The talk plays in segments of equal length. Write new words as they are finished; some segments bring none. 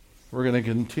We're going to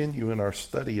continue in our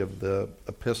study of the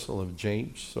Epistle of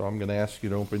James. So I'm going to ask you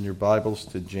to open your Bibles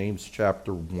to James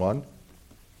chapter 1.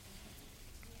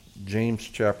 James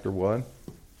chapter 1.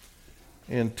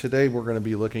 And today we're going to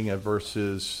be looking at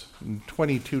verses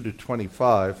 22 to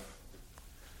 25.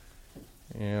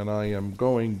 And I am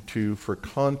going to, for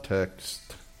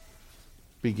context,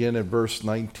 begin at verse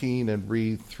 19 and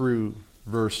read through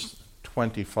verse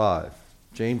 25.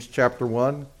 James chapter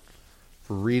 1,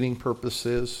 for reading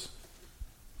purposes,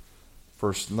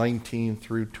 verse 19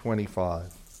 through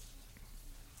 25.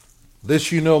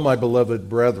 This you know, my beloved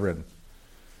brethren,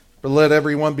 but let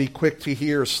everyone be quick to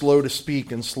hear, slow to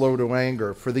speak, and slow to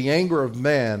anger. For the anger of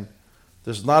man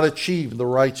does not achieve the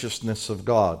righteousness of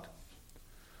God.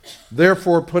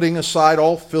 Therefore, putting aside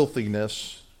all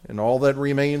filthiness and all that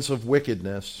remains of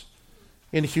wickedness,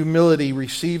 in humility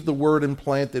receive the word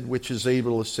implanted, which is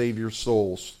able to save your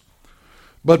souls.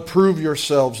 But prove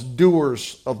yourselves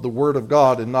doers of the word of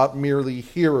God, and not merely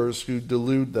hearers who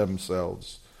delude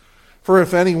themselves. For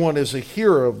if anyone is a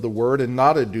hearer of the word and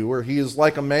not a doer, he is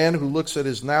like a man who looks at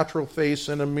his natural face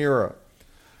in a mirror.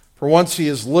 For once he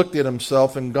has looked at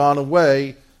himself and gone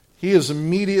away, he has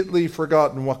immediately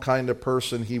forgotten what kind of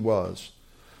person he was.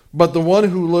 But the one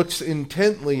who looks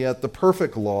intently at the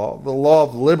perfect law, the law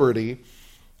of liberty,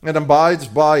 and abides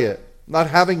by it, not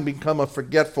having become a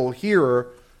forgetful hearer,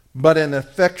 but an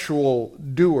effectual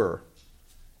doer,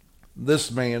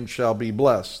 this man shall be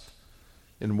blessed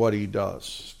in what he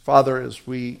does. Father, as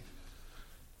we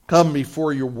come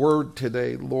before your word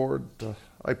today, Lord,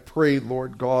 I pray,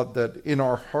 Lord God, that in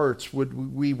our hearts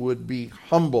we would be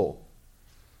humble.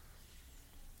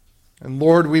 And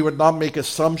Lord, we would not make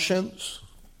assumptions,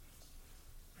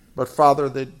 but Father,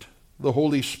 that the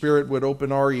Holy Spirit would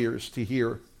open our ears to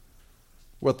hear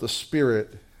what the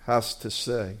Spirit has to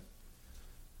say.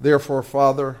 Therefore,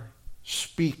 Father,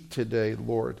 speak today,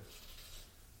 Lord,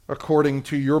 according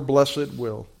to your blessed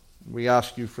will. We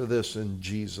ask you for this in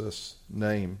Jesus'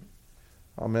 name.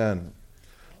 Amen.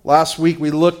 Last week we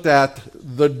looked at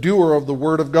the doer of the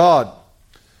Word of God.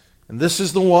 And this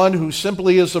is the one who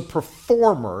simply is a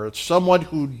performer. It's someone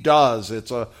who does. It's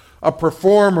a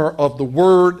performer of the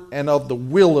Word and of the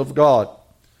will of God.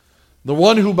 The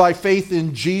one who by faith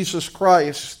in Jesus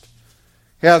Christ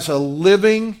has a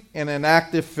living and an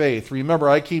active faith. Remember,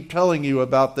 I keep telling you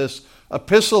about this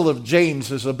epistle of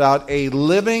James is about a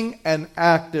living and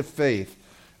active faith.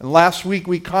 And last week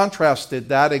we contrasted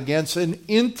that against an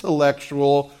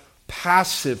intellectual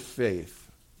passive faith,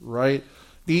 right?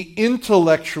 The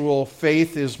intellectual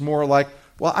faith is more like,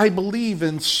 well, I believe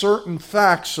in certain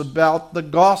facts about the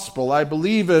gospel. I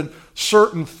believe in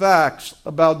certain facts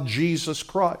about Jesus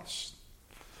Christ.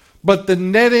 But the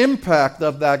net impact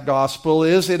of that gospel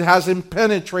is it hasn't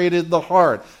penetrated the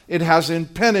heart. It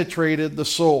hasn't penetrated the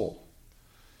soul.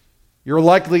 You're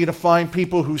likely to find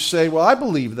people who say, well, I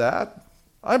believe that.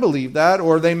 I believe that.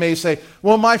 Or they may say,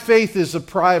 well, my faith is a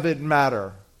private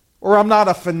matter. Or I'm not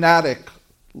a fanatic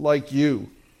like you.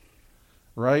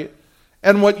 Right?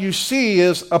 And what you see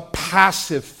is a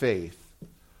passive faith.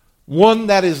 One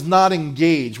that is not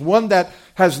engaged. One that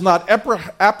has not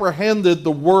apprehended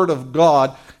the Word of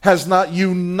God, has not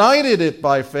united it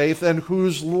by faith, and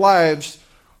whose lives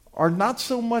are not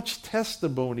so much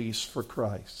testimonies for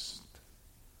Christ.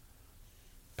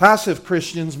 Passive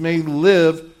Christians may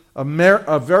live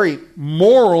a very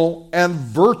moral and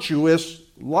virtuous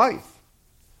life.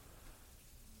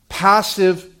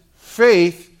 Passive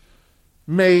faith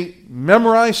may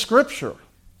memorize Scripture,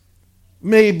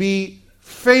 may be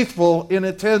faithful in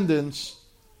attendance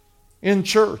in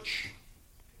church,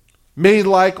 may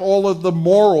like all of the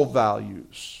moral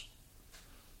values,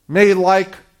 may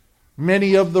like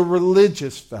many of the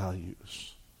religious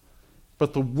values,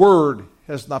 but the Word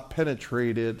has not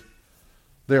penetrated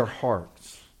their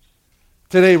hearts.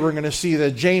 Today we're going to see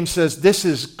that James says this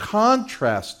is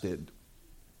contrasted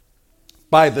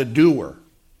by the doer,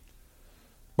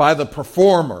 by the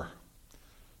performer.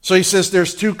 So he says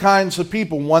there's two kinds of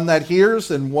people, one that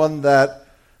hears and one that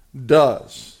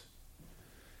does.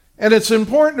 And it's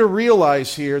important to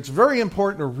realize here, it's very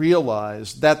important to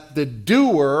realize that the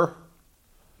doer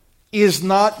is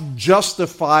not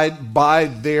justified by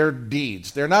their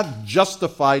deeds. They're not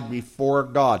justified before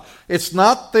God. It's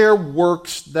not their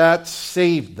works that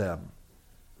saved them.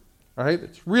 All right?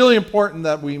 It's really important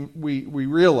that we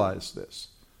realize this.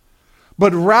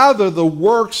 But rather, the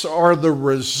works are the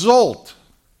result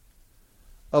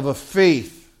of a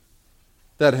faith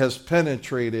that has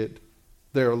penetrated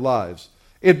their lives.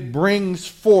 It brings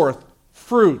forth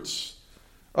fruits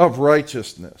of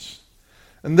righteousness.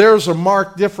 And there's a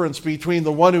marked difference between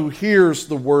the one who hears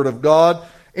the word of God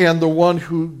and the one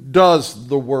who does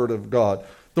the Word of God.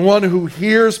 The one who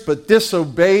hears but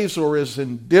disobeys or is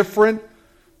indifferent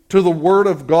to the Word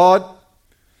of God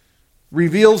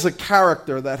reveals a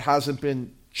character that hasn't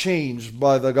been changed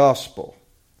by the gospel.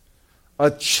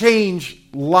 A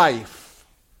changed life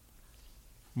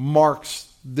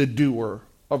marks the doer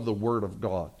of the Word of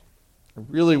God. I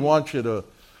really want you to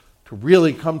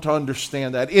really come to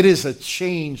understand that. It is a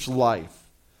changed life.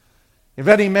 If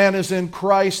any man is in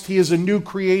Christ, he is a new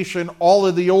creation. All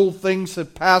of the old things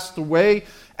have passed away,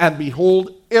 and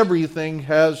behold, everything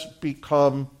has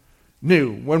become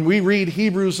new. When we read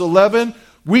Hebrews 11,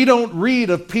 we don't read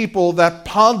of people that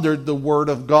pondered the Word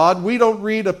of God. We don't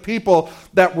read of people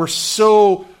that were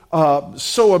so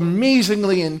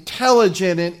amazingly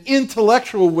intelligent and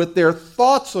intellectual with their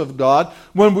thoughts of God.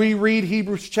 When we read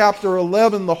Hebrews chapter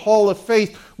 11, the Hall of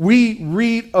Faith, we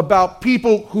read about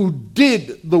people who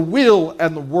did the will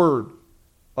and the Word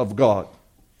of God.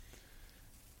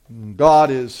 And God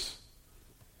is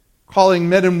calling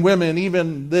men and women,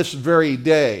 even this very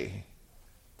day,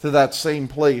 to that same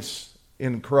place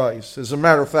in Christ. As a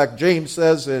matter of fact, James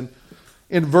says in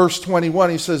verse 21,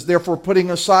 he says, therefore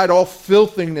putting aside all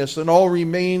filthiness and all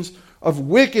remains of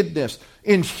wickedness,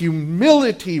 in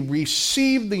humility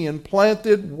receive the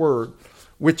implanted word,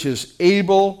 which is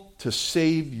able to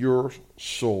save your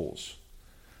souls.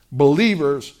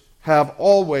 Believers have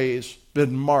always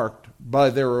been marked by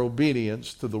their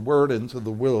obedience to the word and to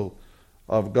the will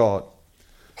of God.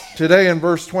 Today in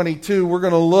verse 22, we're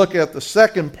going to look at the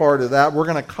second part of that. We're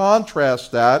going to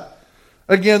contrast that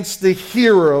against the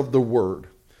hearer of the word.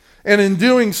 And in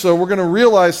doing so, we're going to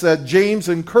realize that James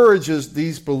encourages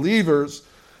these believers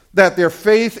that their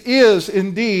faith is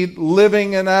indeed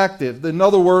living and active. In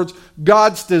other words,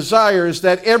 God's desire is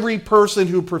that every person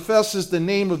who professes the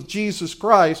name of Jesus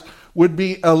Christ would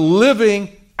be a living,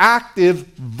 active,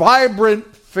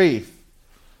 vibrant faith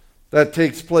that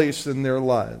takes place in their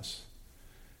lives.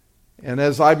 And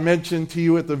as I mentioned to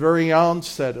you at the very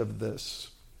onset of this,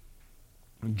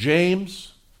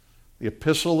 James, the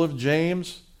epistle of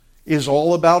James, is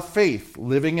all about faith,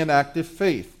 living an active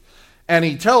faith. And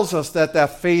he tells us that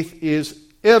that faith is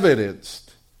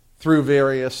evidenced through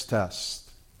various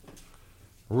tests.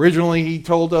 Originally, he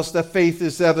told us that faith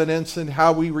is evidenced in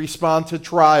how we respond to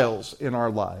trials in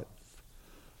our life.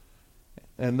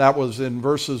 And that was in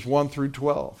verses 1 through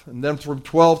 12. And then from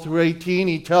 12 through 18,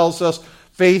 he tells us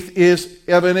faith is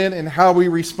evident in how we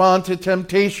respond to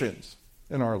temptations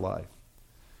in our life.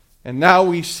 And now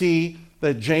we see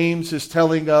that James is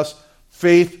telling us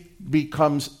faith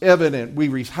becomes evident.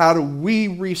 How do we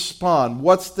respond?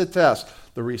 What's the test?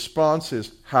 The response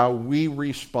is how we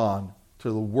respond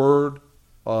to the Word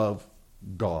of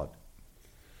God.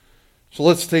 So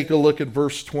let's take a look at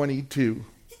verse 22.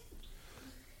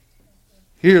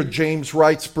 Here James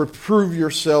writes, "But prove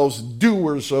yourselves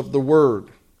doers of the word,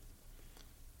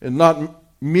 and not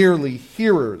merely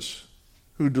hearers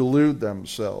who delude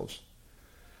themselves."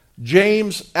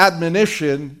 James'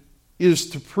 admonition is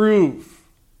to prove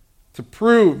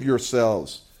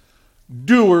yourselves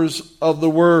doers of the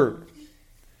word.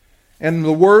 And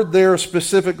the word there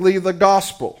specifically the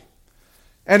gospel.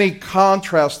 And he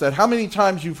contrasts that. How many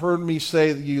times you've heard me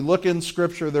say that you look in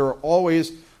Scripture, there are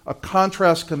always a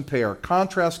contrast compare,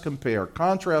 contrast compare,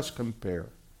 contrast compare.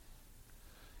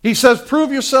 He says,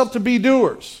 prove yourself to be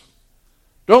doers.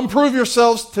 Don't prove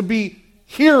yourselves to be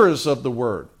hearers of the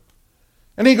word.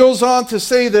 And he goes on to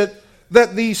say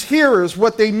that these hearers,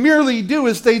 what they merely do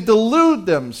is they delude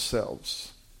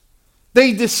themselves.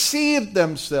 They deceive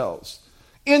themselves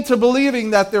into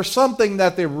believing that they're something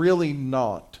that they're really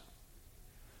not.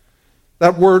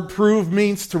 That word prove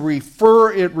means to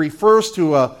refer. It refers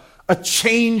to a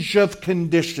change of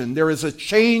condition. There is a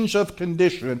change of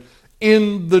condition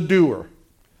in the doer.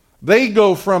 They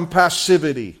go from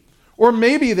passivity, or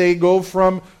maybe they go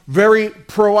from very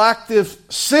proactive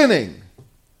sinning.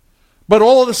 But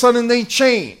all of a sudden they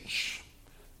change.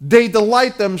 They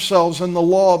delight themselves in the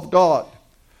law of God.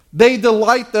 They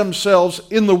delight themselves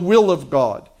in the will of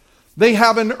God. They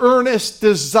have an earnest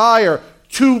desire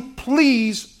to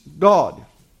please God.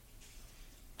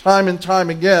 Time and time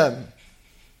again,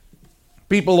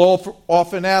 people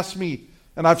often ask me,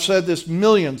 and I've said this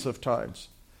millions of times,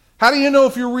 how do you know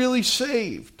if you're really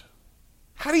saved?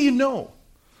 How do you know?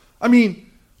 I mean,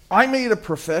 I made a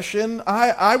profession.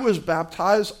 I was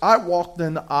baptized. I walked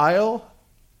in the aisle.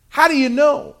 How do you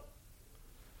know?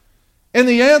 And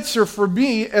the answer for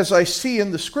me, as I see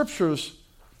in the Scriptures,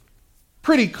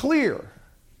 pretty clear.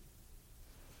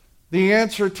 The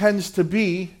answer tends to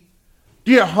be,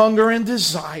 do you hunger and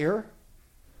desire?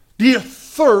 Do you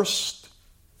thirst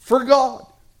for God?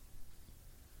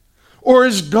 Or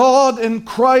is God and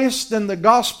Christ and the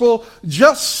gospel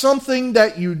just something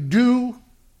that you do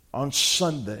on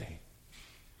Sunday?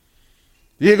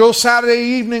 You go Saturday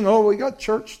evening, oh, we got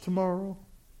church tomorrow.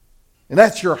 And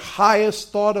that's your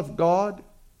highest thought of God?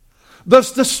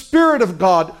 Does the Spirit of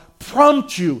God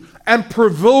prompt you and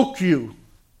provoke you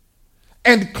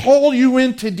and call you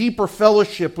into deeper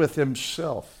fellowship with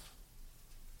Himself?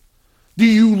 Do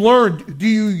you learn? Do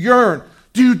you yearn?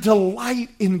 Do you delight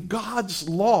in God's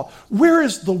law? Where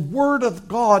is the Word of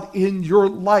God in your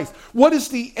life? What is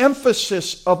the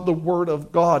emphasis of the Word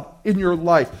of God in your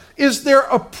life? Is there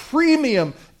a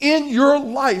premium in your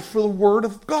life for the Word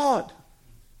of God?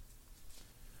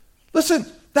 Listen,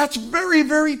 that's very,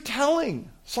 very telling.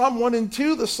 Psalm 1 and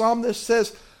 2, the psalmist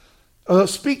says,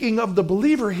 speaking of the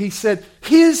believer, he said,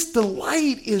 his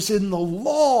delight is in the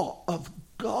law of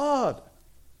God.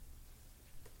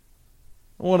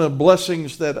 One of the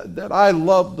blessings that I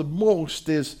love the most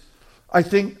is, I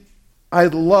think I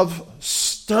love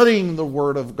studying the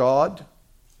Word of God,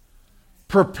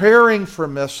 preparing for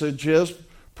messages,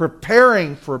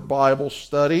 preparing for Bible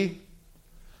study.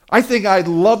 I think I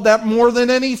love that more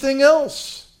than anything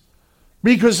else,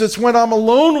 because it's when I'm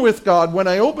alone with God, when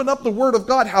I open up the Word of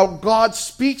God, how God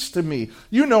speaks to me.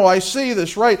 You know I say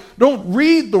this, right? Don't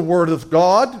read the Word of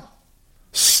God.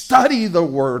 Study the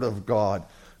Word of God.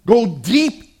 Go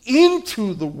deep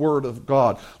into the Word of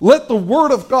God. Let the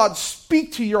Word of God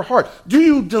speak to your heart. Do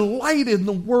you delight in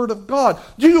the Word of God?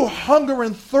 Do you hunger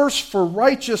and thirst for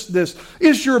righteousness?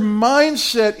 Is your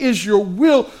mindset, is your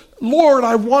will, Lord,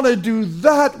 I want to do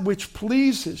that which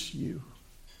pleases you?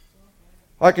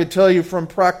 I can tell you from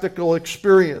practical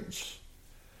experience,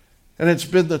 and it's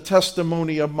been the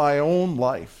testimony of my own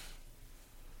life,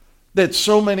 that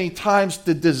so many times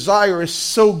the desire is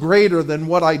so greater than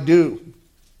what I do.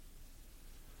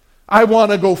 I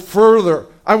want to go further.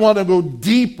 I want to go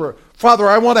deeper. Father,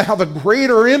 I want to have a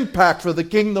greater impact for the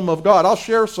kingdom of God. I'll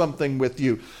share something with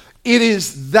you. It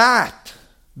is that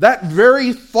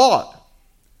very thought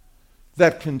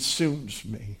that consumes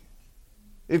me.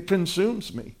 It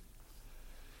consumes me.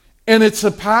 And it's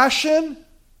a passion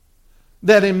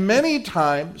that in many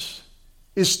times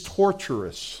is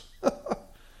torturous,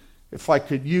 if I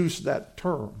could use that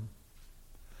term.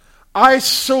 I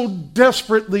so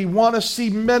desperately want to see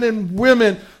men and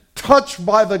women touched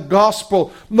by the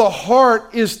gospel. The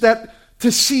heart is that to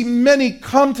see many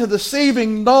come to the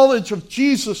saving knowledge of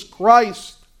Jesus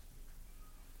Christ.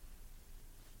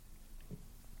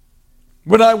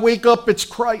 When I wake up, it's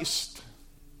Christ.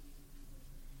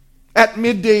 At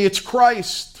midday, it's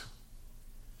Christ.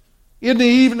 In the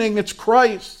evening, it's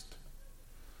Christ.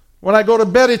 When I go to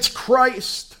bed, it's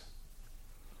Christ.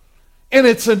 And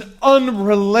it's an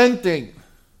unrelenting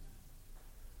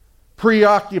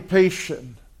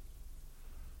preoccupation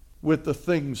with the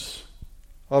things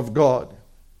of God.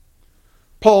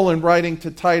 Paul, in writing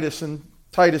to Titus in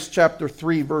Titus chapter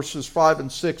 3, verses 5 and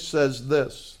 6, says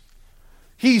this: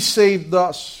 He saved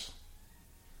us,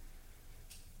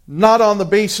 not on the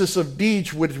basis of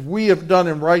deeds which we have done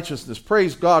in righteousness.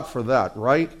 Praise God for that,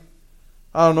 right?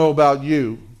 I don't know about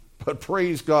you, but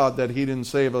praise God that He didn't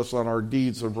save us on our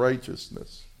deeds of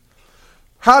righteousness.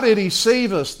 How did He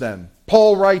save us then?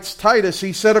 Paul writes Titus,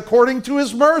 he said, according to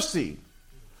His mercy,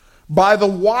 by the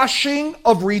washing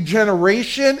of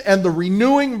regeneration and the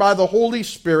renewing by the Holy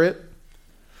Spirit,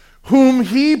 whom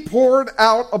He poured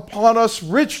out upon us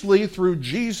richly through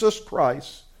Jesus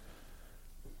Christ,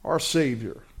 our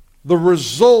Savior. The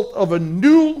result of a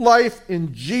new life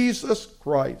in Jesus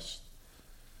Christ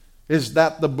is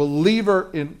that the believer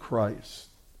in Christ,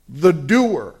 the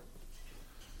doer,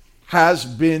 has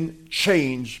been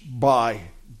changed by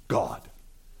God.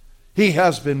 He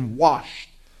has been washed.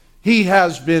 He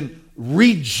has been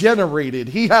regenerated.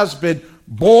 He has been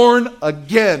born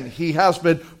again. He has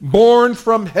been born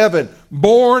from heaven,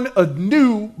 born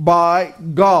anew by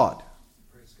God.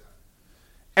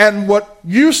 And what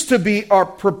used to be our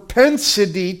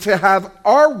propensity to have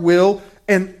our will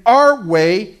and our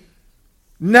way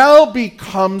now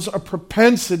becomes a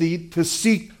propensity to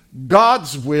seek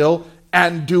God's will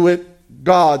and do it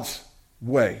God's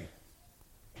way.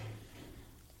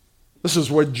 This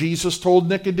is what Jesus told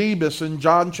Nicodemus in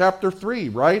John chapter 3,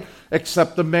 right?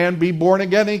 Except a man be born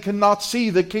again, he cannot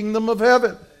see the kingdom of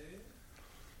heaven.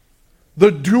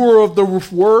 The doer of the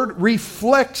word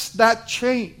reflects that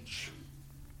change.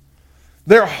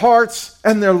 Their hearts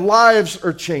and their lives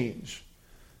are changed.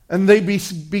 And they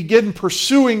begin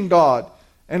pursuing God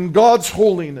and God's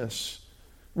holiness,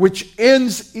 which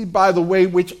ends, by the way,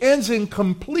 which ends in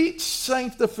complete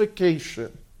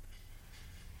sanctification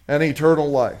and eternal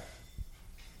life.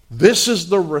 This is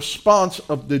the response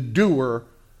of the doer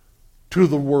to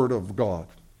the Word of God.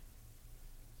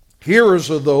 Hearers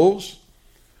are those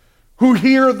who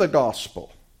hear the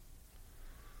gospel,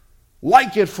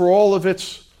 like it for all of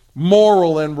its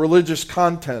moral and religious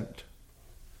content,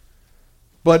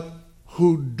 but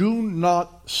who do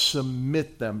not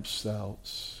submit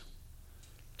themselves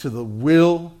to the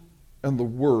will and the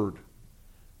Word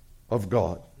of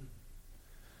God.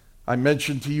 I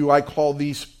mentioned to you, I call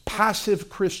these passive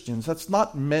Christians. That's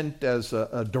not meant as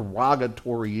a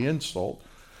derogatory insult.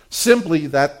 Simply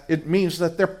that it means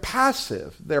that they're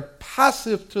passive. They're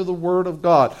passive to the Word of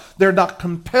God. They're not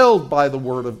compelled by the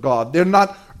Word of God. They're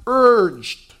not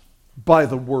urged by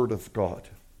the Word of God.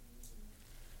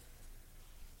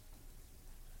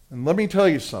 And let me tell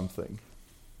you something.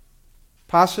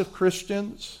 Passive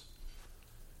Christians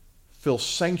fill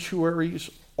sanctuaries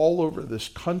all over this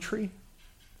country.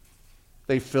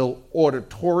 They fill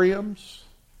auditoriums.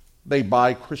 They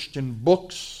buy Christian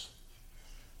books.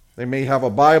 They may have a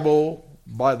Bible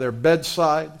by their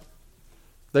bedside.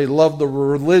 They love the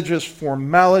religious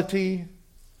formality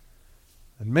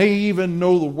and may even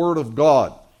know the Word of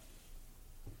God.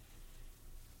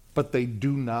 But they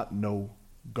do not know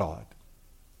God.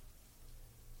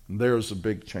 And there's a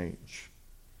big change.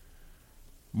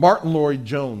 Martin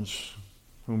Lloyd-Jones,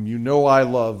 whom you know I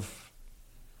love,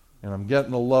 and I'm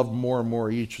getting to love more and more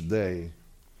each day.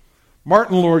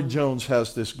 Martin Lloyd-Jones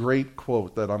has this great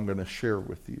quote that I'm going to share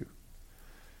with you.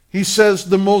 He says,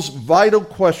 the most vital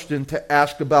question to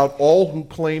ask about all who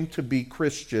claim to be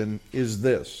Christian is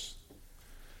this: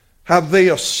 have they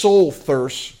a soul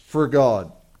thirst for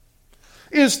God?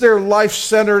 Is their life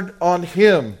centered on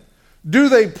Him? Do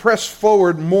they press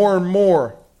forward more and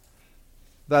more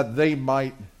that they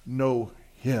might know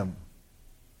Him?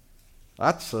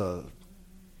 That's a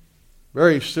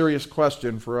very serious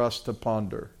question for us to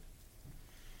ponder.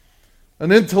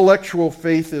 An intellectual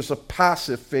faith is a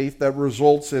passive faith that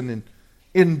results in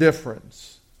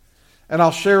indifference. And I'll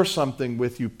share something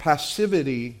with you.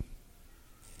 Passivity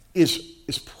is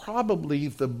probably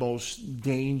the most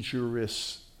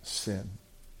dangerous sin.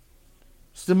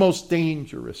 It's the most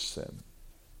dangerous sin.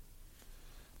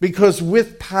 Because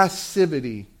with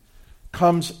passivity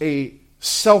comes a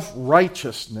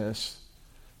self-righteousness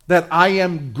that I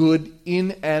am good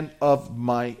in and of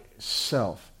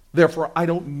myself. Therefore, I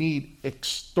don't need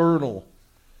external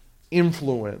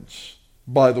influence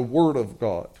by the Word of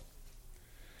God.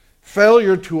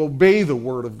 Failure to obey the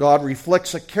Word of God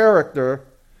reflects a character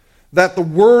that the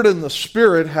Word and the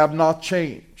Spirit have not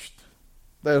changed.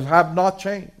 They have not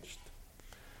changed.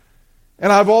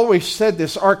 And I've always said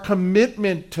this, our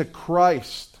commitment to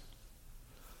Christ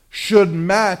should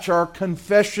match our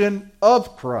confession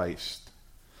of Christ.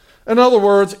 In other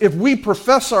words, if we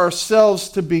profess ourselves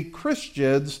to be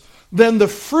Christians, then the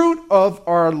fruit of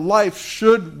our life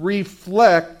should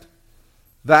reflect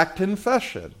that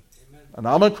confession. Amen. And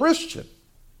I'm a Christian,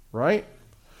 right?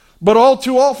 But all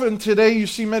too often today you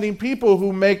see many people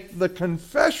who make the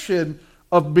confession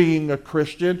of being a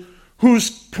Christian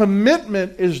whose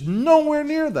commitment is nowhere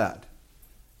near that.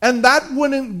 And that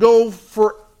wouldn't go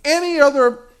for any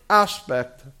other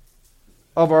aspect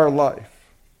of our life.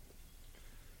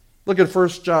 Look at 1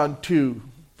 John 2,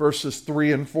 verses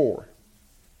 3 and 4.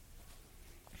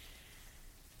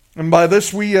 And by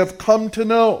this we have come to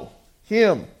know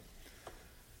Him,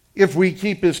 if we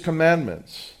keep His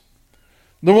commandments.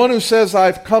 The one who says,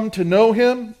 I've come to know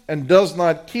Him, and does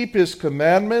not keep His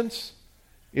commandments,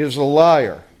 is a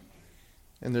liar,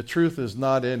 and the truth is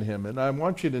not in him. And I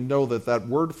want you to know that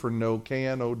word for know,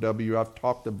 K-N-O-W, I've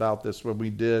talked about this when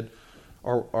we did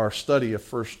our study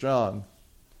of 1 John,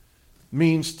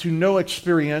 means to know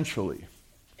experientially.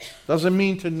 Doesn't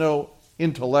mean to know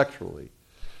intellectually.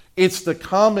 It's the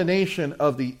combination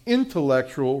of the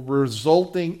intellectual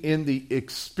resulting in the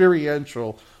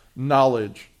experiential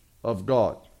knowledge of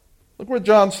God. Look what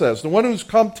John says. The one who's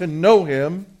come to know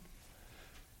Him,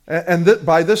 and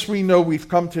by this we know we've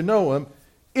come to know Him,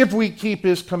 if we keep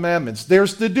His commandments.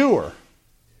 There's the doer.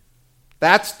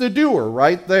 That's the doer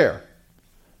right there.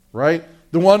 Right?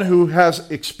 The one who has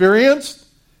experienced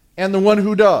and the one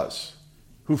who does,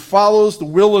 who follows the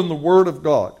will and the word of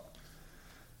God.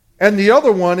 And the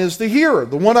other one is the hearer.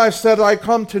 The one I said I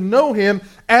come to know Him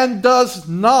and does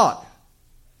not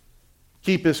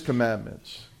keep His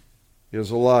commandments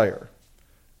is a liar.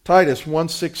 Titus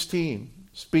 1:16,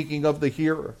 speaking of the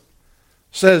hearer,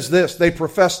 says this: they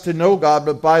profess to know God,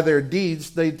 but by their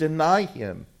deeds they deny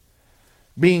Him,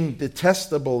 being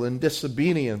detestable and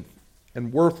disobedient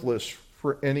and worthless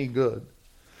for any good.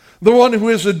 The one who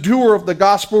is a doer of the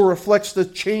gospel reflects the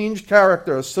changed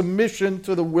character, a submission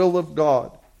to the will of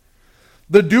God.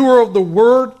 The doer of the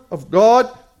word of God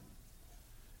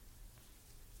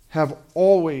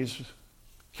believers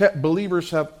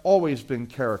have always been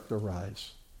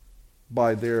characterized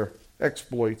by their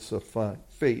exploits of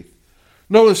faith.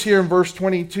 Notice here in verse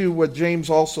 22 what James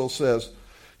also says.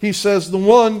 He says, the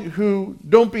one who,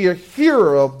 don't be a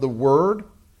hearer of the word,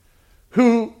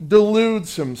 who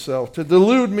deludes himself. To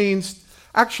delude means,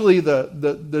 actually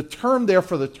the term there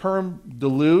for the term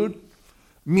delude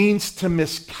means to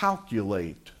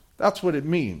miscalculate. That's what it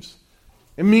means.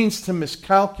 It means to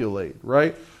miscalculate,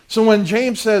 right? So when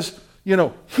James says,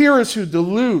 hearers who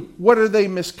delude, what are they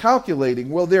miscalculating?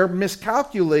 Well, they're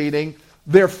miscalculating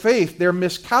their faith. They're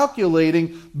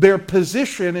miscalculating their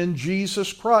position in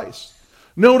Jesus Christ.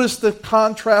 Notice the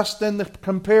contrast and the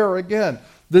compare again.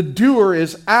 The doer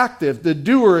is active. The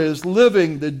doer is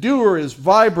living. The doer is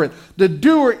vibrant. The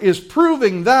doer is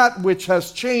proving that which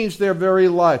has changed their very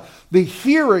life. The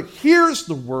hearer hears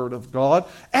the word of God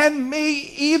and may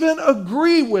even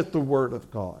agree with the word of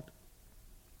God.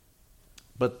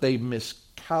 But they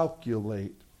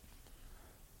miscalculate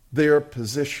their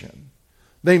position.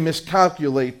 They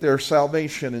miscalculate their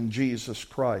salvation in Jesus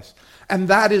Christ. And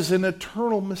that is an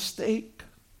eternal mistake.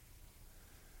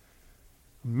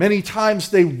 Many times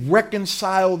they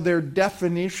reconcile their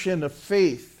definition of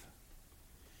faith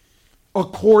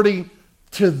according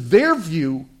to their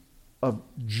view of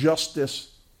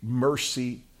justice,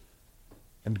 mercy,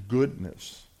 and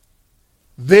goodness.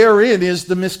 Therein is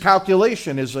the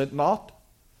miscalculation, is it not?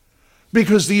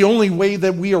 Because the only way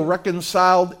that we are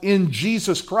reconciled in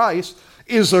Jesus Christ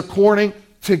is according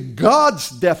to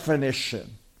God's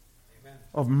definition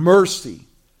of mercy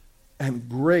and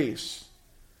grace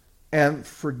and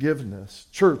forgiveness.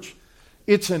 Church,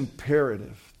 it's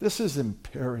imperative. This is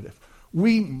imperative.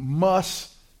 We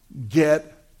must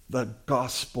get the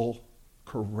gospel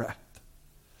correct.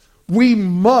 We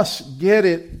must get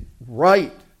it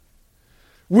right.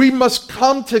 We must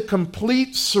come to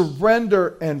complete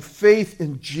surrender and faith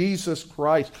in Jesus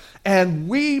Christ. And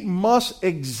we must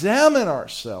examine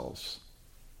ourselves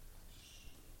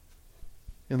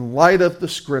in light of the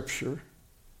Scripture,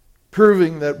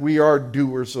 proving that we are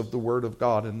doers of the Word of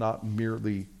God and not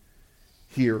merely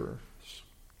hearers.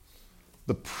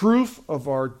 The proof of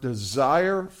our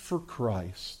desire for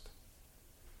Christ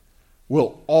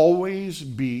will always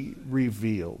be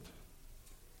revealed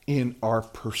in our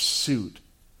pursuit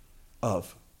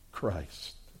of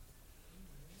Christ.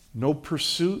 No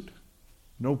pursuit,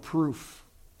 no proof.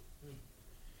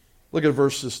 Look at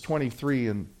verses 23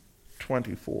 and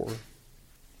 24.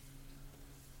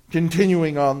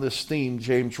 Continuing on this theme,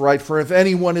 James writes, for if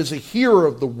anyone is a hearer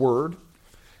of the word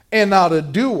and not a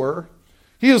doer,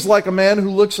 he is like a man who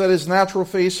looks at his natural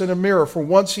face in a mirror. For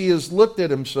once he has looked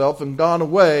at himself and gone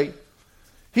away,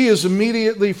 he has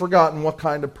immediately forgotten what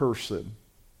kind of person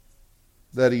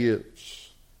that he is.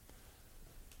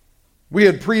 We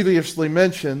had previously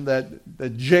mentioned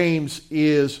that James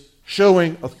is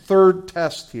showing a third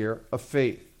test here of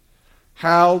faith.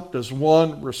 How does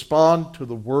one respond to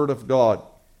the Word of God?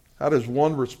 How does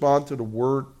one respond to the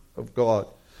Word of God?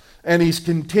 And he's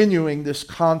continuing this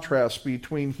contrast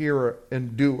between hearer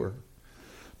and doer.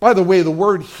 By the way, the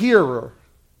word hearer,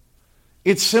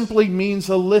 it simply means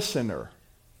a listener.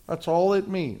 That's all it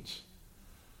means.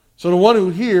 So the one who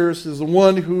hears is the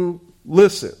one who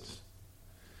listens.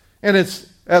 And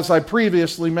it's, as I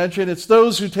previously mentioned, it's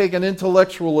those who take an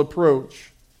intellectual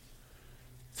approach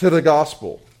to the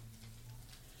gospel.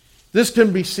 This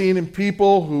can be seen in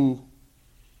people who,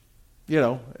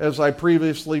 as I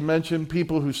previously mentioned,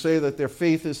 people who say that their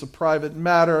faith is a private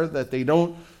matter, that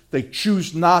they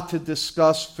choose not to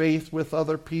discuss faith with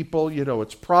other people.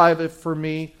 It's private for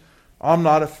me. I'm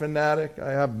not a fanatic.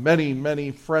 I have many,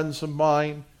 many friends of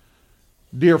mine,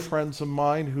 dear friends of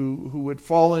mine, who would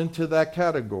fall into that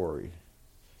category,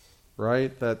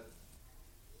 right? That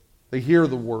they hear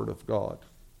the Word of God,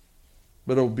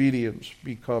 but obedience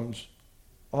becomes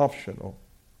optional.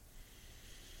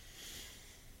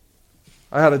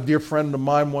 I had a dear friend of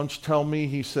mine once tell me,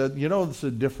 he said, there's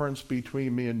a difference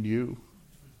between me and you.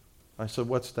 I said,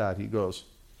 what's that? He goes,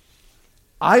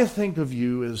 I think of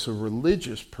you as a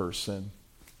religious person,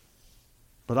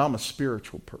 but I'm a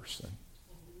spiritual person.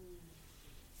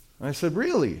 And I said,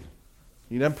 really?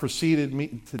 He then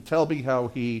proceeded to tell me how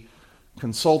he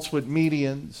consults with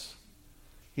mediums.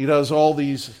 He does all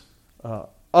these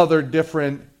other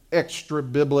different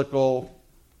extra-biblical,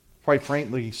 quite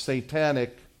frankly,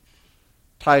 satanic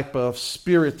type of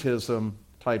spiritism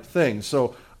type thing.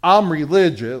 So I'm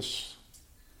religious,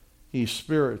 he's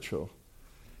spiritual.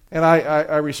 And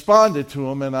I responded to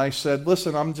him and I said,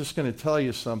 listen, I'm just going to tell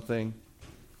you something.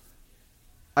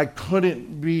 I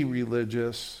couldn't be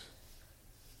religious.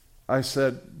 I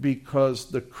said,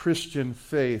 because the Christian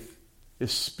faith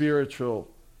is spiritual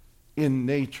in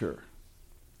nature.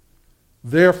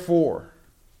 Therefore,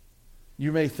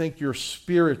 you may think you're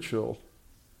spiritual,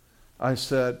 I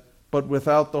said, but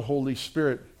without the Holy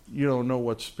Spirit, you don't know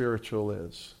what spiritual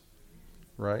is,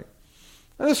 right?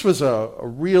 And this was a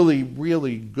really,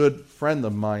 really good friend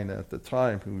of mine at the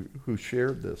time who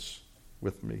shared this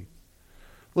with me.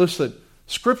 Listen,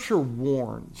 Scripture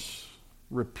warns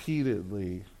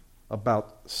repeatedly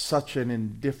about such an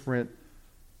indifferent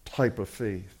type of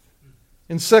faith.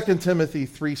 In 2 Timothy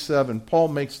 3:7, Paul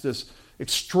makes this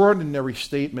extraordinary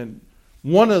statement.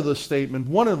 One of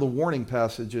the warning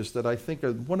passages that I think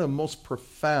are one of the most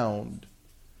profound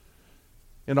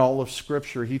in all of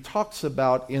Scripture. He talks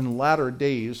about in latter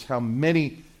days how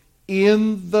many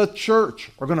in the church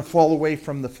are going to fall away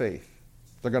from the faith.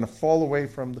 They're going to fall away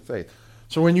from the faith.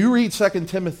 So when you read 2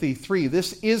 Timothy 3,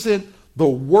 this isn't the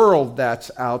world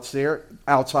that's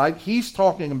outside. He's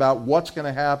talking about what's going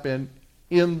to happen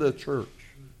in the church.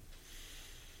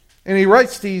 And he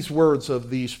writes these words of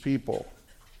these people.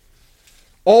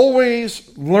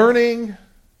 Always learning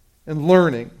and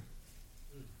learning,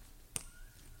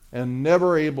 and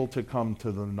never able to come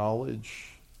to the knowledge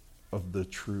of the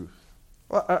truth.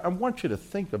 Well, I want you to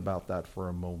think about that for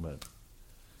a moment.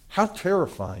 How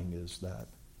terrifying is that?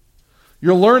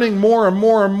 You're learning more and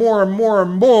more and more and more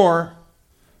and more,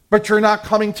 but you're not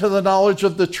coming to the knowledge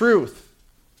of the truth.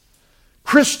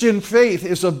 Christian faith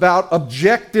is about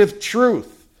objective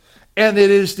truth. And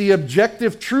it is the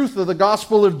objective truth of the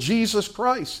gospel of Jesus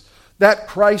Christ. That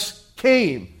Christ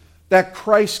came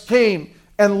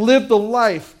and lived a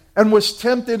life and was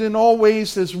tempted in all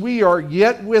ways as we are,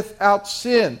 yet without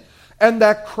sin. And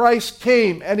that Christ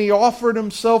came and he offered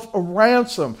himself a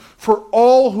ransom for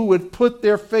all who would put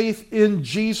their faith in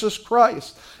Jesus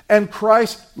Christ. And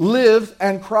Christ lived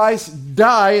and Christ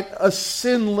died a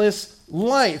sinless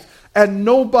life. And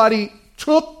nobody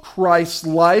took Christ's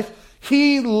life.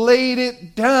 He laid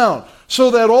it down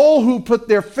so that all who put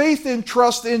their faith and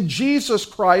trust in Jesus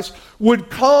Christ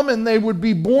would come and they would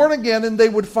be born again and they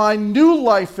would find new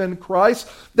life in Christ,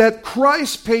 that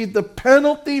Christ paid the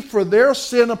penalty for their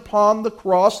sin upon the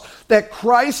cross, that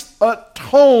Christ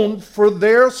atoned for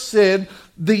their sin,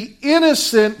 the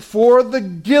innocent for the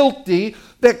guilty,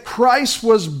 that Christ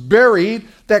was buried,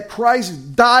 that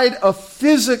Christ died a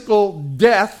physical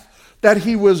death, that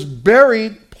he was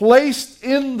buried, placed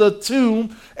in the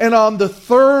tomb, and on the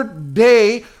third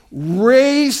day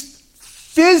raised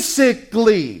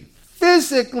physically.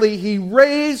 Physically, he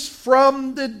raised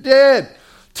from the dead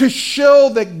to show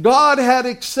that God had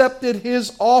accepted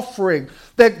his offering,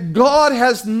 that God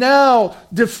has now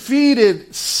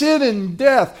defeated sin and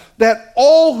death, that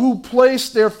all who place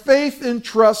their faith and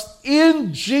trust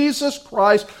in Jesus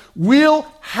Christ will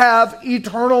have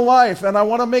eternal life. And I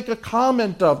want to make a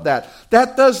comment of that.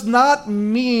 That does not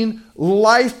mean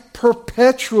life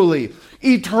perpetually.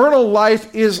 Eternal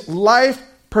life is life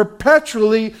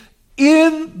perpetually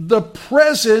in the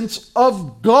presence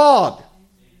of God.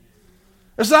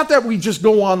 It's not that we just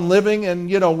go on living and,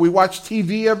 we watch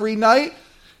TV every night.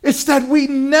 It's that we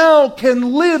now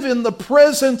can live in the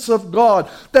presence of God.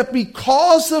 That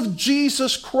because of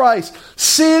Jesus Christ,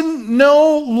 sin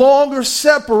no longer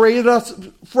separates us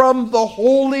from the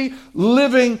holy,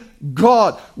 living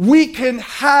God. We can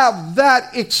have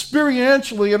that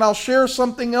experientially, and I'll share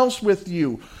something else with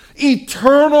you.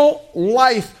 Eternal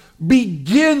life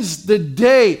begins the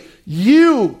day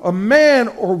you, a man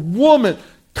or woman,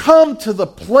 come to the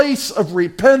place of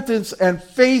repentance and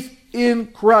faith in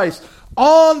Christ.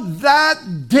 On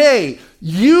that day,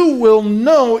 you will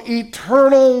know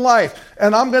eternal life.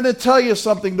 And I'm going to tell you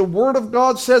something. The Word of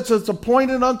God says it's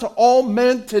appointed unto all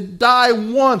men to die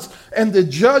once, and the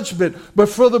judgment. But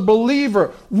for the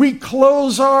believer, we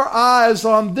close our eyes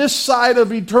on this side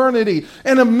of eternity,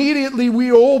 and immediately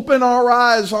we open our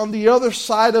eyes on the other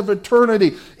side of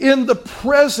eternity in the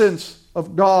presence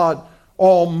of God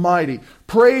Almighty.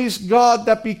 Praise God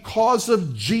that because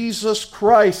of Jesus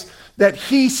Christ, that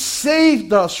he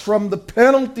saved us from the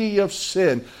penalty of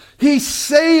sin. He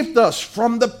saved us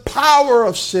from the power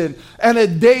of sin. And a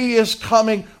day is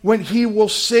coming when he will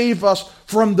save us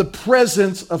from the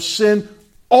presence of sin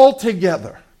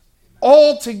altogether.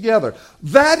 Altogether.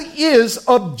 That is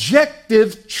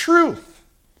objective truth.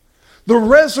 The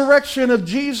resurrection of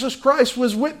Jesus Christ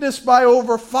was witnessed by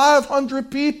over 500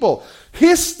 people.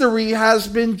 History has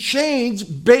been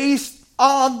changed based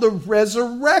on the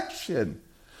resurrection.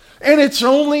 And it's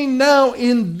only now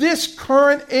in this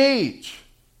current age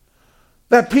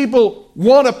that people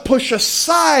want to push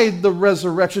aside the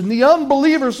resurrection. The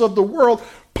unbelievers of the world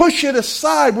push it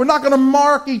aside. We're not going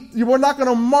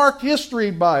to mark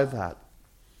history by that.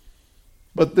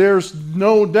 But there's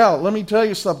no doubt. Let me tell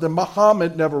you something.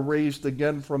 Muhammad never raised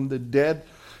again from the dead.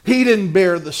 He didn't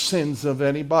bear the sins of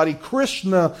anybody.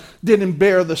 Krishna didn't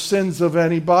bear the sins of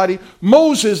anybody.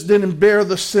 Moses didn't bear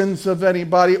the sins of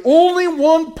anybody. Only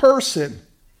one person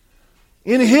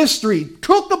in history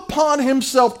took upon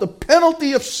himself the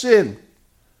penalty of sin,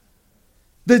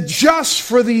 the just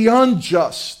for the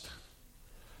unjust.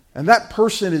 And that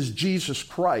person is Jesus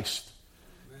Christ.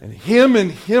 And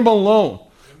him alone.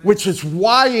 Which is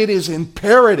why it is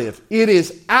imperative. It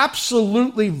is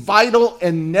absolutely vital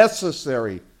and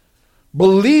necessary.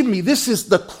 Believe me, this is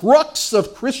the crux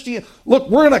of Christianity. Look,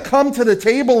 we're going to come to the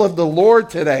table of the Lord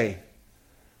today.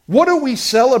 What are we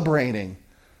celebrating?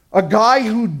 A guy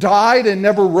who died and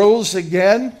never rose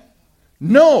again?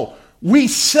 No, we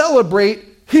celebrate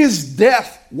his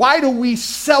death. Why do we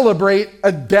celebrate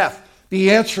a death?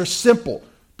 The answer is simple.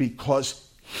 Because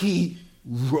he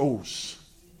rose.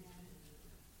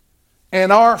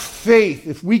 And our faith,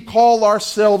 if we call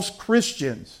ourselves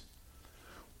Christians,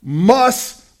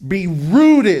 must be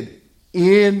rooted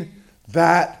in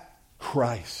that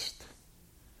Christ.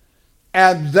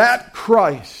 And that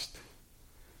Christ,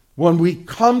 when we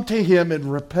come to him in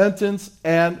repentance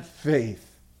and faith,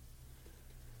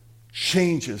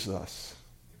 changes us.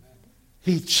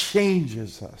 He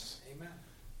changes us.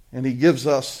 And he gives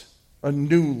us a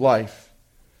new life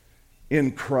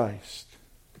in Christ.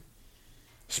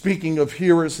 Speaking of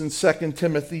hearers in 2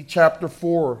 Timothy chapter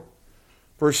 4,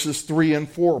 verses 3 and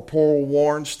 4, Paul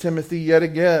warns Timothy yet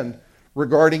again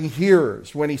regarding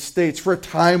hearers when he states, "For a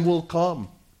time will come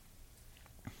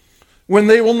when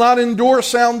they will not endure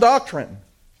sound doctrine,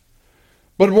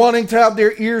 but wanting to have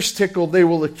their ears tickled, they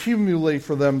will accumulate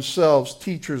for themselves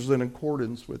teachers in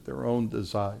accordance with their own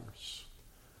desires."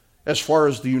 As far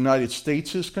as the United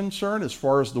States is concerned, as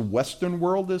far as the Western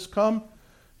world has come,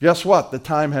 guess what? The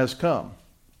time has come.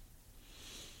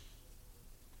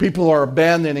 People are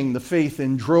abandoning the faith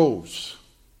in droves.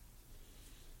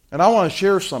 And I want to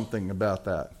share something about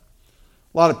that.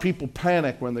 A lot of people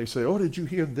panic when they say, "Oh, did you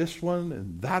hear this one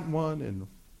and that one?" And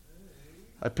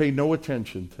I pay no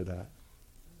attention to that.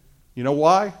 You know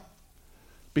why?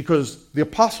 Because the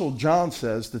Apostle John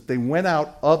says that they went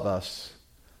out of us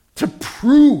to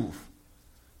prove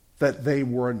that they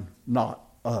were not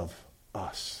of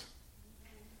us.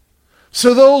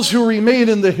 So those who remain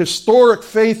in the historic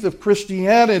faith of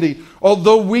Christianity,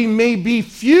 although we may be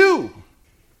few,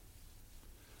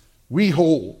 we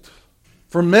hold.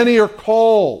 For many are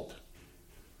called,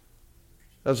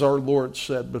 as our Lord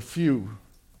said, but few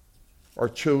are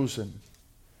chosen.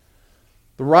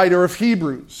 The writer of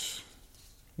Hebrews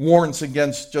warns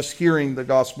against just hearing the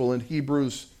gospel in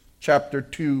Hebrews chapter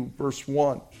 2, verse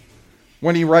 1,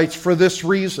 when he writes, "For this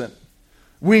reason,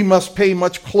 we must pay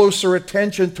much closer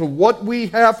attention to what we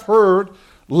have heard,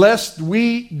 lest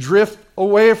we drift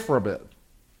away from it."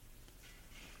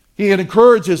 He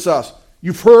encourages us.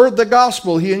 You've heard the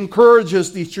gospel. He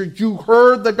encourages the church. You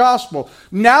heard the gospel.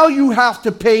 Now you have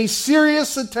to pay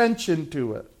serious attention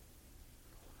to it.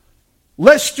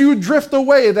 Lest you drift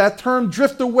away. That term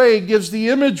drift away gives the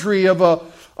imagery of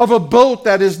a boat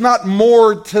that is not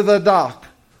moored to the dock.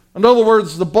 In other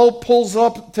words, the boat pulls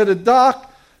up to the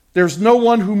dock. There's no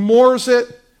one who moors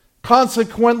it.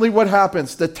 Consequently, what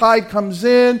happens? The tide comes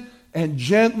in and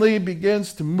gently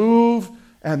begins to move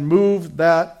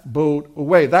that boat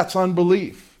away. That's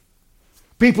unbelief.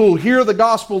 People who hear the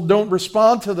gospel don't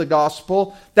respond to the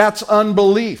gospel. That's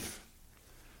unbelief.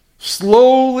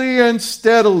 Slowly and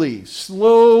steadily,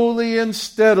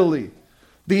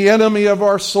 the enemy of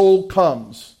our soul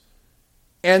comes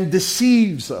and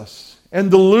deceives us and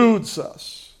deludes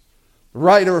us. The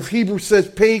writer of Hebrews says,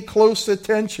 pay close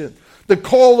attention. The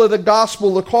call of the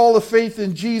gospel, the call of faith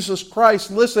in Jesus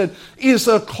Christ, listen, is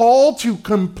a call to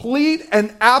complete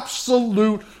and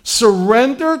absolute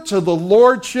surrender to the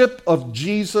lordship of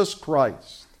Jesus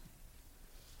Christ.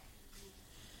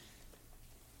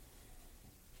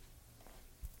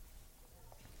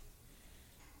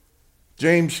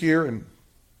 James here in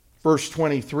verse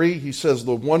 23, he says,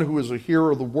 "The one who is a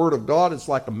hearer of the word of God is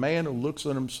like a man who looks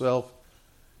at himself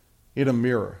in a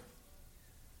mirror."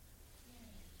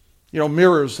 You know,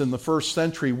 mirrors in the first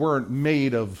century weren't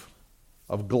made of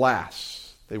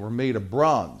glass. They were made of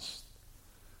bronze,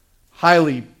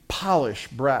 highly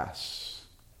polished brass.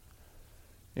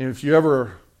 And if you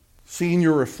ever seen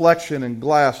your reflection in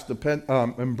brass,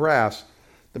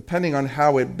 depending on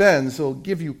how it bends, it'll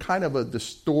give you kind of a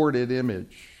distorted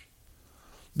image.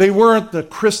 They weren't the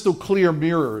crystal clear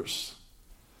mirrors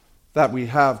that we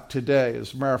have today.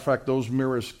 As a matter of fact, those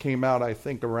mirrors came out, I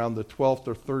think, around the 12th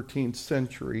or 13th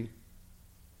century.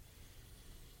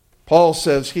 Paul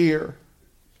says here,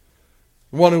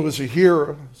 one who is a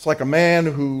hearer, it's like a man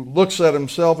who looks at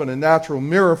himself in a natural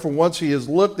mirror, for once he has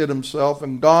looked at himself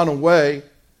and gone away,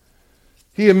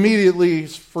 he immediately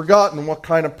has forgotten what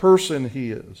kind of person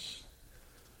he is.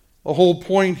 The whole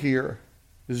point here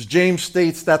is James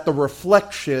states that the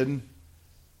reflection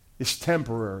is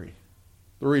temporary.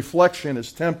 The reflection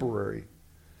is temporary.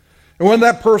 And when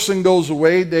that person goes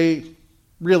away, they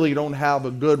really don't have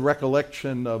a good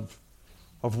recollection of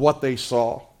what they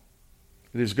saw.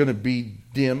 It is going to be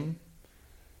dim.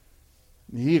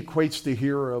 He equates the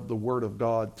hearer of the Word of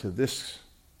God to this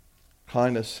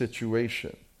kind of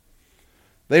situation.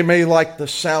 They may like the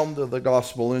sound of the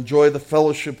gospel, enjoy the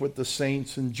fellowship with the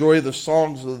saints, enjoy the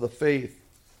songs of the faith.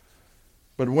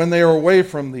 But when they are away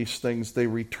from these things, they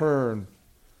return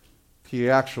to the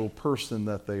actual person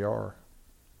that they are.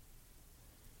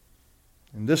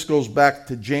 And this goes back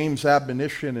to James'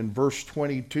 admonition in verse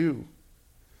 22.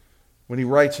 When he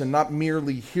writes, and not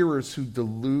merely hearers who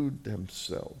delude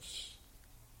themselves.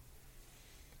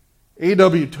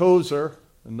 A.W. Tozer,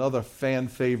 another fan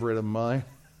favorite of mine,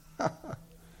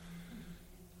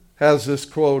 has this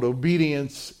quote,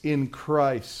 obedience in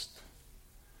Christ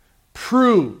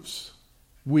proves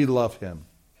we love him.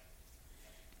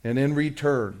 And in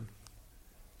return,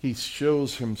 he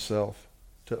shows himself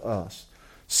to us.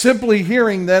 Simply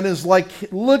hearing then is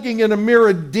like looking in a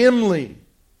mirror dimly.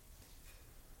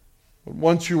 But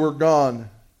once you are gone,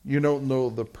 you don't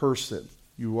know the person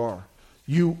you are.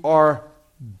 You are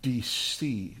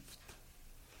deceived.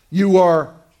 You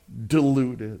are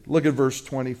deluded. Look at verse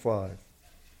 25.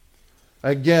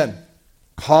 Again,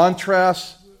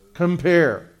 contrast,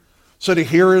 compare. So the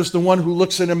hearer is the one who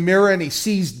looks in a mirror and he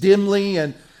sees dimly,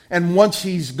 and once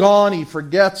he's gone, he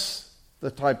forgets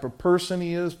the type of person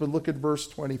he is. But look at verse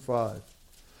 25.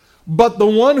 But the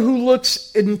one who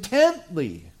looks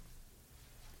intently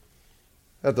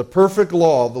at the perfect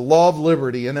law, the law of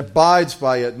liberty, and abides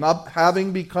by it, not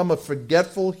having become a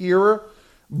forgetful hearer,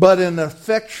 but an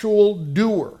effectual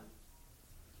doer,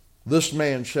 this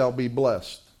man shall be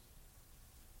blessed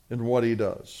in what he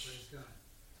does.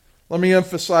 Let me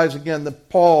emphasize again that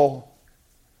Paul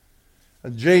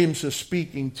and James is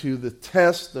speaking to the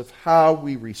test of how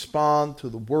we respond to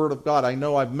the Word of God. I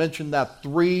know I've mentioned that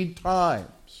 3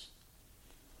 times,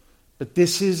 but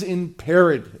this is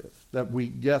imperative that we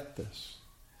get this.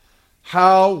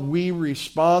 How we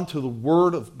respond to the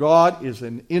Word of God is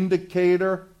an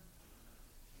indicator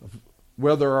of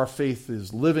whether our faith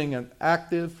is living and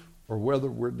active or whether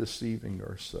we're deceiving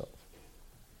ourselves.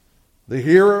 The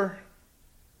hearer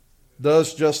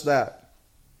does just that.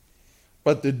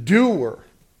 But the doer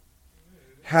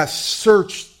has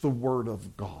searched the Word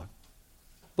of God.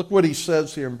 Look what he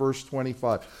says here in verse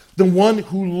 25. The one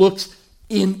who looks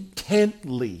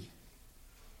intently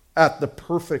at the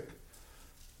perfect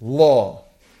law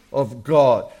of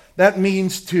God. That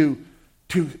means to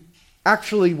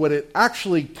actually, what it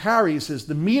actually carries is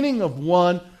the meaning of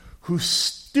one who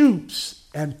stoops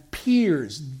and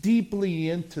peers deeply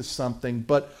into something,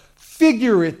 but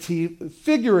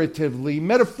figuratively,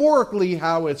 metaphorically,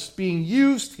 how it's being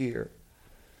used here.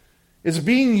 It's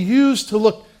being used to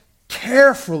look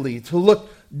carefully, to look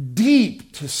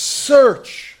deep, to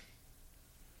search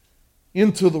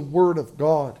into the Word of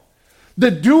God. The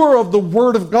doer of the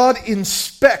Word of God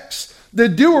inspects. The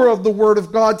doer of the Word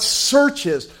of God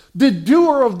searches. The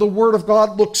doer of the Word of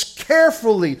God looks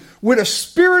carefully with a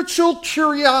spiritual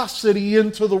curiosity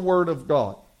into the Word of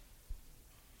God.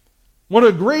 One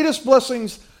of the greatest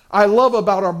blessings I love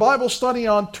about our Bible study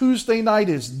on Tuesday night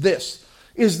is this,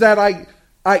 is that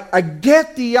I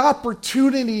get the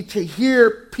opportunity to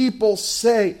hear people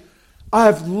say,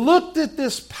 I've looked at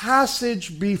this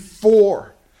passage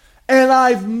before, and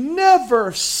I've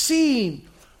never seen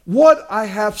what I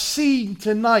have seen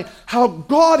tonight, how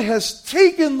God has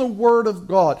taken the Word of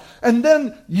God. And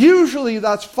then usually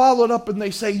that's followed up and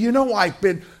they say, you know, I've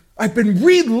been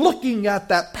re-looking at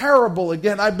that parable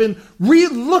again. I've been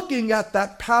re-looking at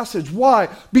that passage. Why?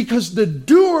 Because the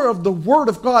doer of the Word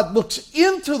of God looks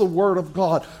into the Word of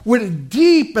God with a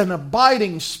deep and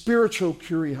abiding spiritual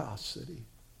curiosity.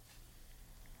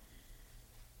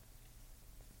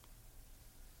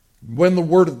 When the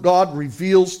Word of God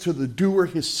reveals to the doer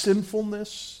his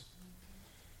sinfulness,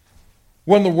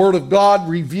 when the Word of God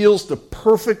reveals the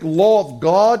perfect law of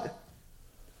God,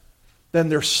 then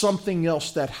there's something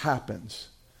else that happens.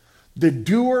 The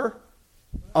doer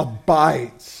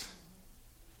abides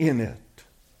in it.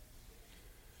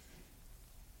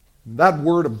 That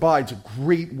word abides, a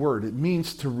great word. It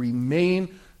means to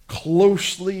remain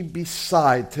closely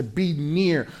beside, to be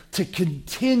near, to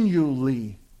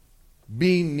continually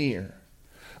be near.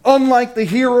 Unlike the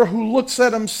hearer who looks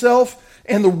at himself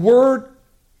and the Word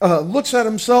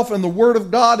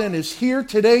of God and is here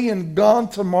today and gone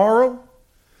tomorrow,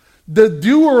 the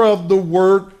doer of the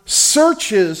Word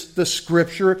searches the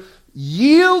Scripture,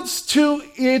 yields to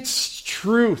its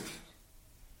truth,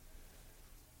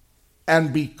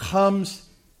 and becomes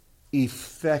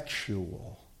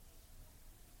effectual.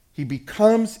 He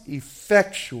becomes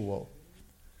effectual.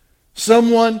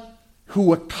 Someone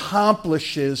who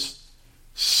accomplishes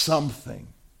something.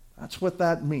 That's what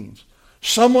that means.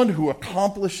 Someone who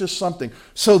accomplishes something.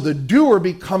 So the doer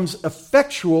becomes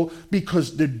effectual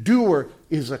because the doer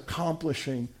is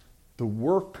accomplishing the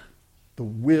work, the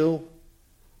will,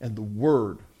 and the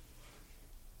word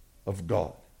of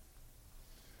God.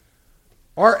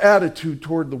 Our attitude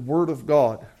toward the Word of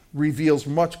God reveals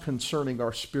much concerning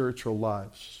our spiritual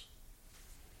lives.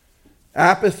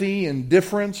 Apathy,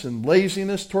 indifference, and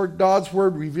laziness toward God's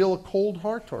Word reveal a cold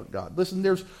heart toward God. Listen,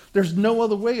 there's no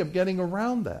other way of getting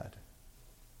around that.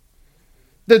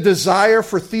 The desire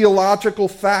for theological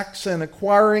facts and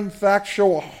acquiring facts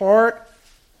show a heart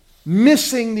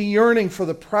missing the yearning for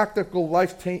the practical,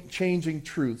 life-changing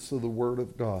truths of the Word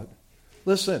of God.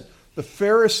 Listen, the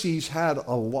Pharisees had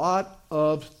a lot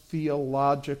of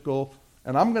theological,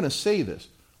 and I'm going to say this,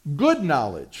 good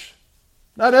knowledge.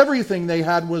 Not everything they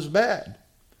had was bad.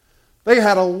 They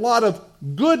had a lot of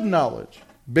good knowledge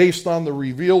based on the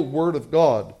revealed Word of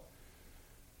God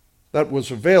that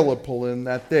was available in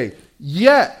that day.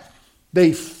 Yet,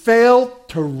 they failed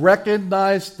to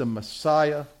recognize the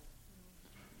Messiah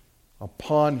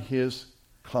upon his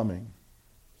coming.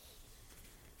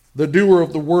 The doer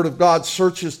of the Word of God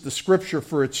searches the Scripture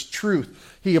for its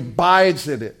truth. He abides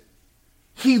in it.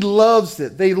 He loves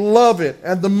it. They love it.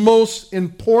 And the most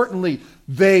importantly,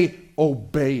 they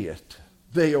obey it.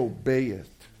 They obey it.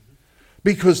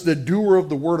 Because the doer of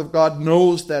the Word of God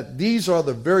knows that these are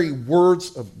the very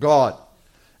words of God.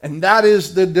 And that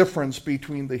is the difference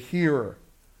between the hearer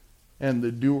and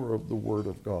the doer of the Word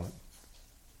of God.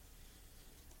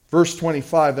 Verse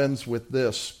 25 ends with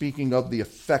this, speaking of the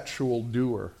effectual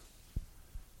doer.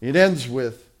 It ends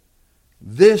with,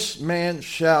 this man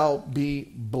shall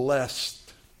be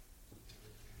blessed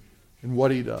in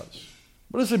what he does.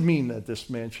 What does it mean that this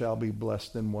man shall be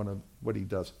blessed in what he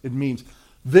does? It means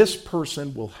this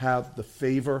person will have the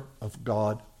favor of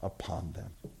God upon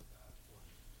them.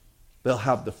 They'll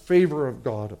have the favor of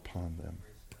God upon them.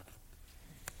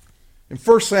 In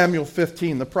 1 Samuel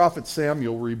 15, the prophet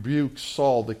Samuel rebukes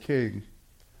Saul the king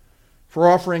for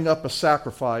offering up a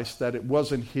sacrifice that it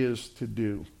wasn't his to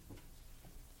do.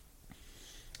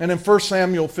 And in 1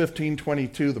 Samuel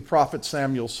 15:22, the prophet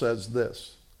Samuel says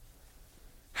this,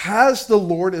 has the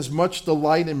Lord as much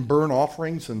delight in burnt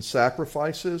offerings and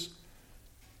sacrifices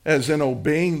as in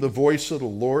obeying the voice of the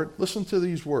Lord? Listen to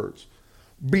these words.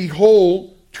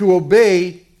 Behold, to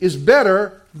obey is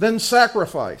better than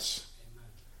sacrifice,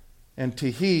 and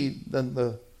to heed than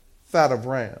the fat of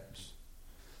rams.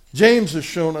 James has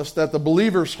shown us that the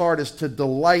believer's heart is to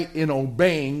delight in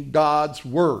obeying God's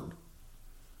word.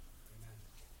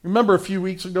 Remember a few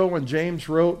weeks ago when James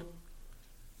wrote,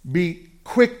 be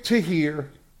quick to hear,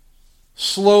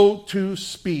 slow to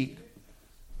speak,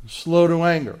 slow to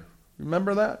anger.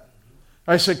 Remember that?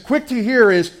 I said quick to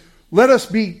hear is, let us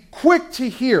be quick to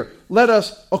hear. Let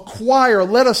us acquire.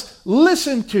 Let us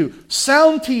listen to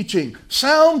sound teaching,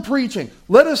 sound preaching.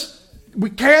 We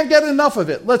can't get enough of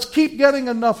it. Let's keep getting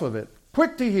enough of it.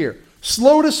 Quick to hear,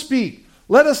 slow to speak.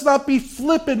 Let us not be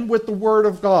flippant with the Word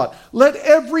of God. Let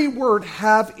every word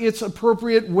have its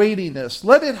appropriate weightiness.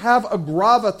 Let it have a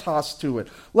gravitas to it.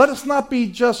 Let us not be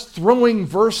just throwing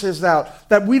verses out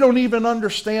that we don't even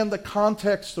understand the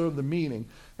context or the meaning.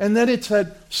 And then it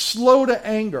said, slow to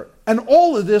anger. And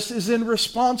all of this is in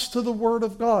response to the Word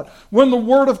of God. When the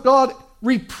Word of God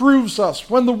reproves us,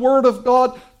 when the Word of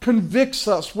God convicts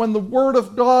us, when the Word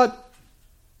of God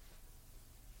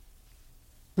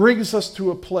brings us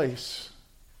to a place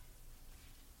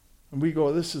and we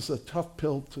go, this is a tough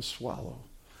pill to swallow.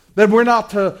 Then we're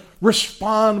not to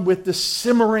respond with this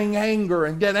simmering anger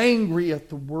and get angry at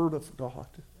the Word of God.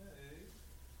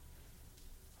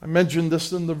 I mentioned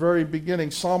this in the very beginning.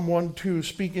 Psalm 1:2,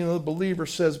 speaking of the believer,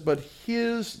 says, but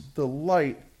his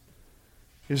delight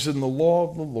is in the law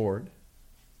of the Lord,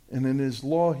 and in his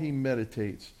law he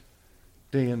meditates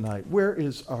day and night. Where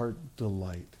is our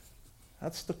delight?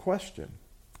 That's the question.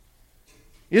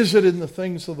 Is it in the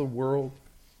things of the world,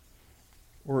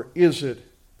 or is it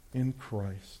in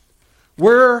Christ?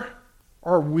 Where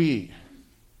are we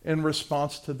in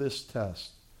response to this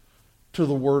test, to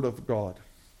the Word of God?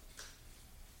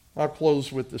 I'll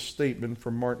close with this statement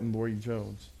from Martin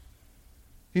Lloyd-Jones.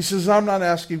 He says, I'm not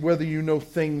asking whether you know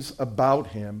things about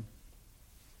him,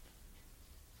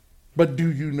 but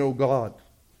do you know God?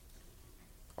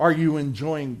 Are you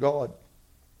enjoying God?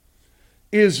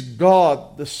 Is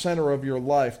God the center of your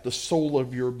life, the soul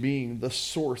of your being, the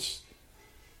source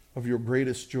of your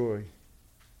greatest joy?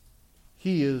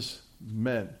 He is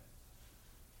meant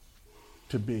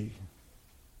to be.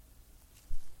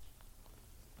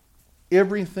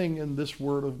 Everything in this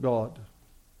Word of God,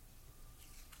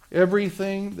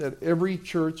 everything that every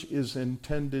church is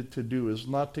intended to do is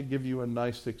not to give you a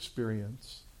nice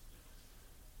experience,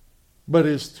 but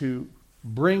is to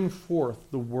bring forth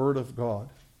the Word of God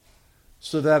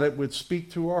so that it would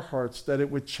speak to our hearts, that it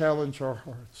would challenge our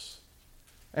hearts,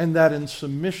 and that in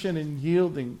submission and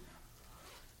yielding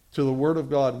to the Word of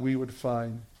God we would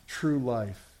find true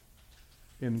life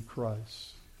in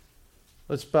Christ.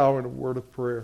 Let's bow in a word of prayer.